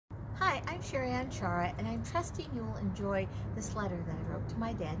Hi, I'm Sherry Anshara, and I'm trusting you'll enjoy this letter that I wrote to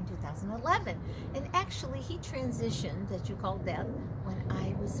my dad in 2011. And actually, he transitioned, as you call death, when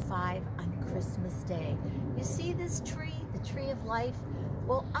I was 5 on Christmas Day. You see this tree, the tree of life?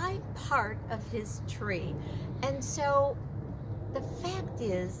 Well, I'm part of his tree. And so the fact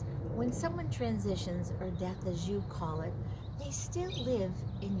is, when someone transitions, or death as you call it, they still live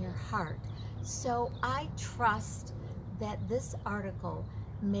in your heart. So I trust that this article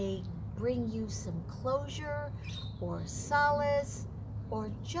may bring you some closure or solace or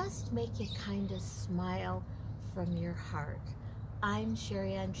just make you kind of smile from your heart. I'm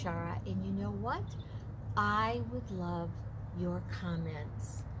Sherry Anshara, and you know what? I would love your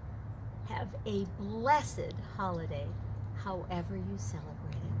comments. Have a blessed holiday, however you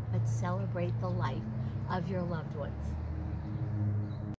celebrate it, but celebrate the life of your loved ones.